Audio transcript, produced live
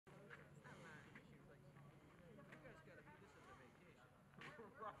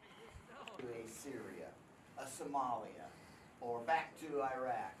to a Syria, a Somalia, or back to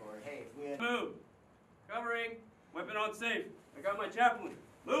Iraq, or hey, if we had... Move! Covering! Weapon on safe. I got my chaplain.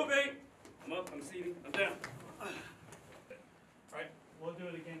 Moving! I'm up, I'm seating, I'm down. Right, we'll do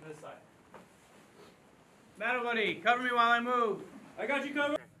it again this side. Battle buddy, cover me while I move. I got you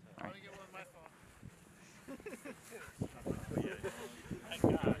covered. I want to get one of my phone.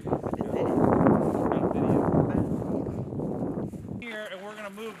 Here, and we're going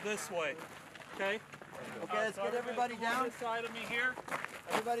to move this way. Okay? Okay, let's get everybody down. This side of me here.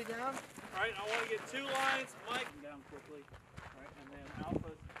 Everybody down. All right, I want to get 2 lines. Mike, down quickly. All right, and then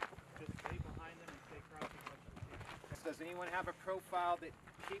Alpha, just stay behind them and stay crouching. Does anyone have a profile that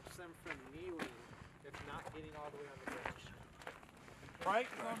keeps them from kneeling if not getting all the way on the bench? Right?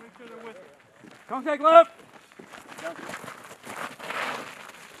 You want to make sure they're with you. Contact left!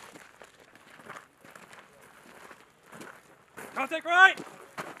 Contact right!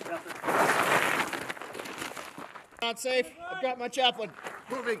 Not safe. I've got my chaplain.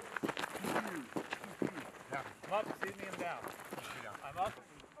 Moving. I'm up, see me, I'm down. I'm up.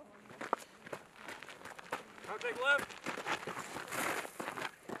 Contact left!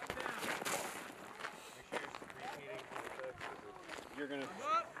 You're gonna. I'm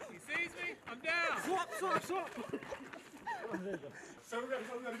up, he sees me, I'm down. Swap. So we gotta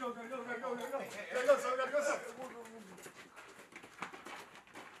go.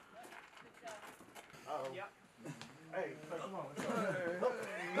 Uh-oh. Yep. Hey, come on.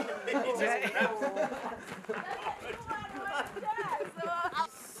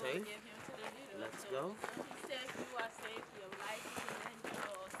 Safe. Let's go.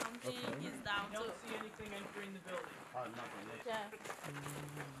 Is down I don't see anything entering the building. Nothing.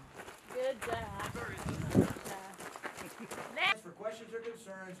 Good job. For questions or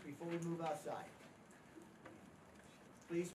concerns before we move outside. Please